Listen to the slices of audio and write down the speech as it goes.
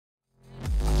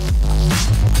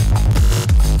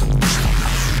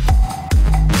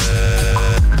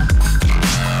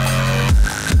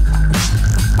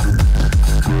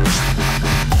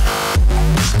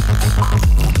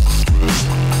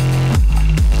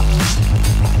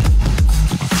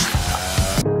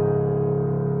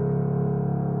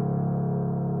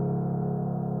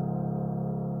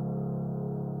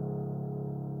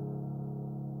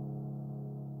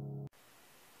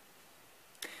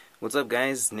What's up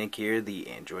guys, Nick here, the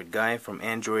Android guy from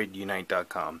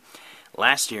AndroidUnite.com.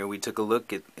 Last year we took a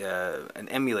look at an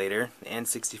emulator, the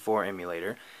N64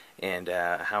 emulator, and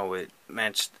how it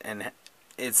matched, and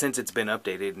since it's been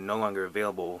updated and no longer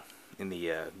available in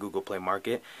the Google Play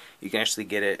market, you can actually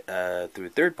get it through a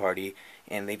third party,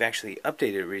 and they've actually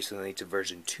updated it recently to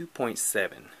version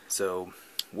 2.7. So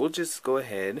we'll just go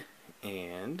ahead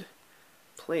and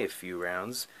play a few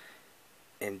rounds,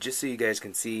 and just so you guys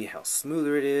can see how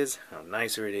smoother it is, how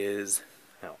nicer it is,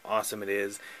 how awesome it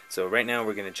is. So right now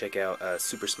we're going to check out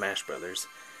Super Smash Brothers.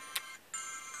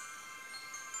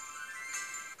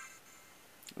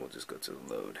 We'll just go to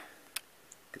the load,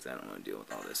 because I don't want to deal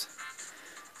with all this.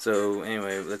 So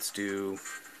anyway, let's do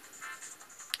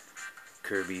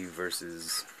Kirby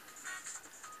versus,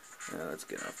 let's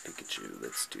get off Pikachu,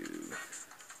 let's do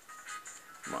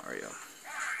Mario.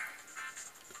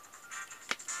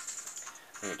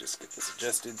 Let me just get this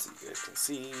adjusted so you guys can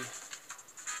see.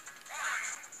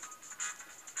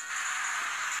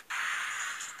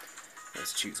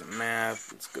 Let's choose a map.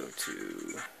 Let's go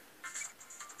to...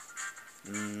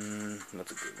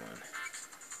 what's a good one?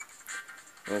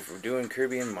 Well, if we're doing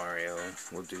Kirby and Mario,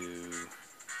 we'll do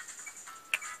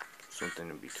something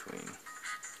in between.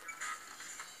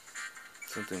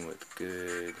 Something with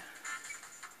good...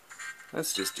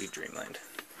 Let's just do Dreamland.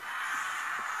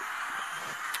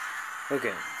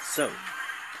 Okay, so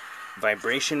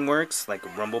vibration works, like a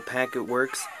rumble pack it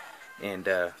works, and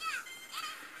now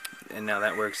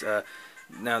that works.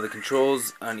 Now the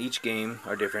controls on each game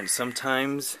are different.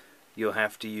 Sometimes you'll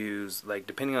have to use, like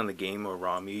depending on the game or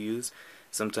ROM you use,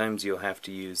 sometimes you'll have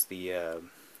to use the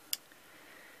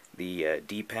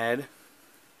D-pad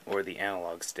or the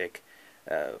analog stick,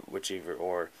 whichever.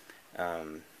 Or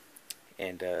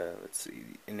let's see,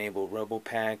 enable rumble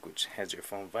pack, which has your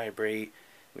phone vibrate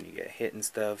when you get hit and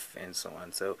stuff, and so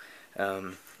on. So a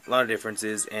lot of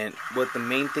differences, and what the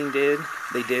main thing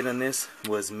they did on this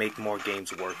was make more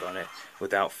games work on it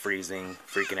without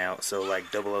freaking out. So like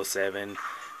 007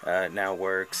 now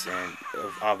works, and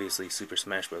obviously Super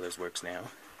Smash Brothers works now,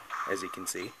 as you can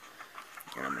see.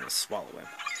 And I'm gonna swallow him.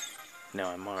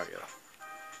 Now I'm Mario.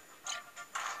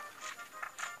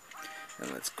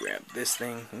 And let's grab this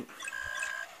thing.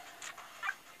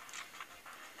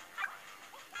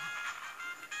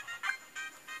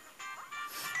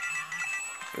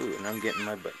 Ooh, and I'm getting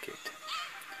my butt kicked.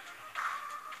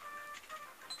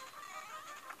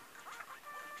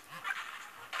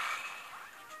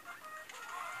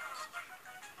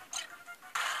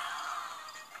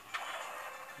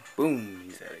 Boom,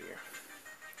 he's out of here.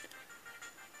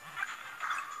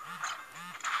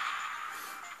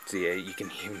 So yeah, you can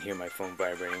even hear my phone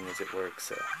vibrating as it works,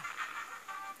 so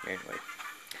anyway.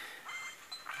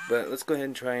 But let's go ahead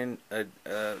and try and,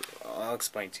 I'll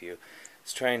explain to you.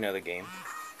 Let's try another game.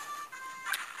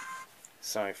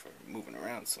 Sorry for moving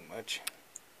around so much.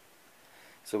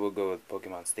 So we'll go with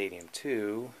Pokemon Stadium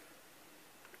 2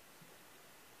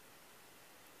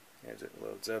 as it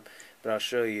loads up. But I'll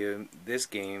show you, this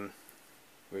game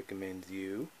recommends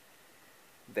you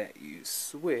that you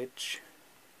switch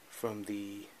from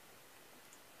the...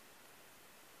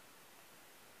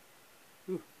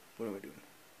 Ooh, what am I doing?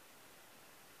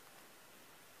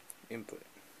 Input.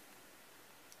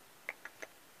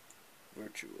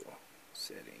 Virtual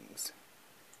settings.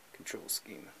 Control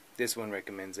scheme. This one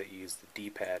recommends that you use the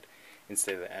D-pad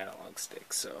instead of the analog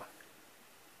stick. So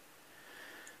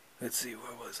let's see,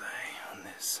 where was I on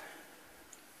this?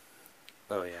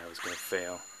 Oh yeah, I was gonna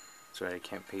fail. That's right, I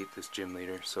can't beat this gym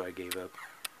leader, so I gave up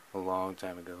a long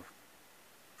time ago.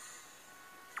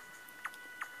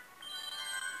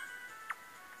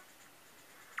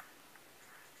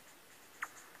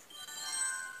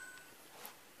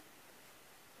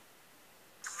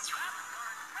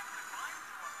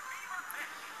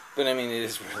 But I mean, it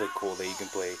is really cool that you can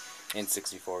play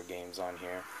N64 games on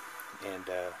here, and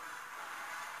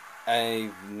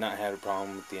I've not had a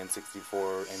problem with the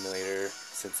N64 emulator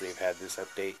since they've had this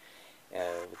update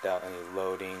without any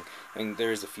loading. I mean,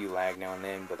 there's a few lag now and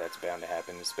then, but that's bound to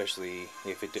happen, especially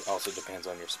if it also depends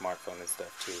on your smartphone and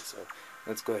stuff too. So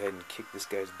let's go ahead and kick this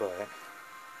guy's butt.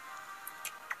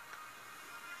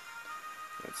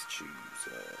 Let's choose...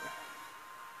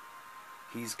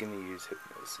 he's gonna use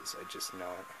hypnosis, I just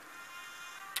know it.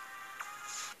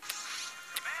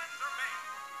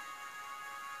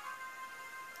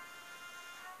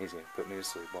 He's gonna put me to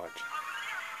sleep, watch.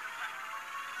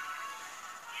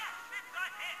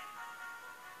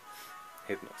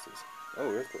 Hypnosis. Oh,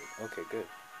 earthquake. Okay, good.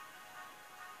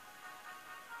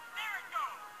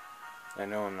 I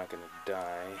know I'm not gonna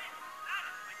die.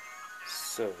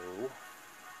 So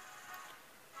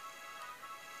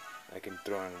I can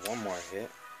throw in one more hit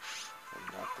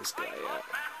and knock this guy out.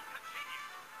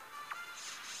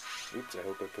 Oops, I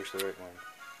hope I pushed the right one.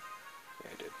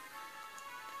 Yeah, I did.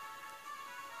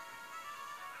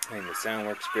 I mean, the sound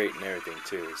works great and everything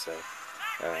too, so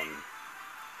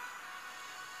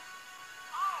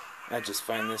I just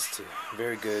find this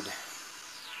very good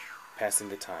passing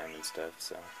the time and stuff,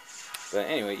 so. But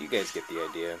anyway, you guys get the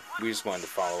idea. We just wanted to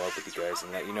follow up with you guys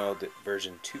and let you know that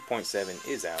version 2.7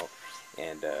 is out,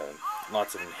 and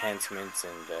lots of enhancements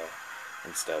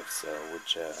and stuff, so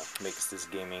which makes this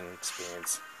gaming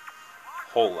experience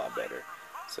a whole lot better.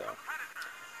 So,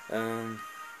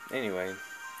 anyway,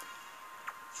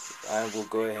 I will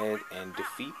go ahead and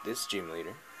defeat this gym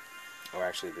leader, or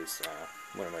actually this.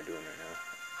 What am I doing right now?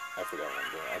 I forgot what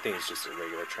I'm doing. I think it's just a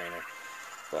regular trainer,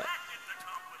 but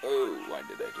oh, why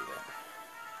did I do that?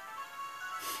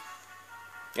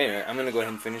 Anyway, I'm gonna go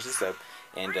ahead and finish this up.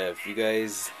 And if you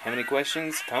guys have any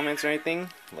questions, comments, or anything,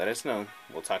 let us know.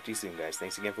 We'll talk to you soon, guys.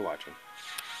 Thanks again for watching.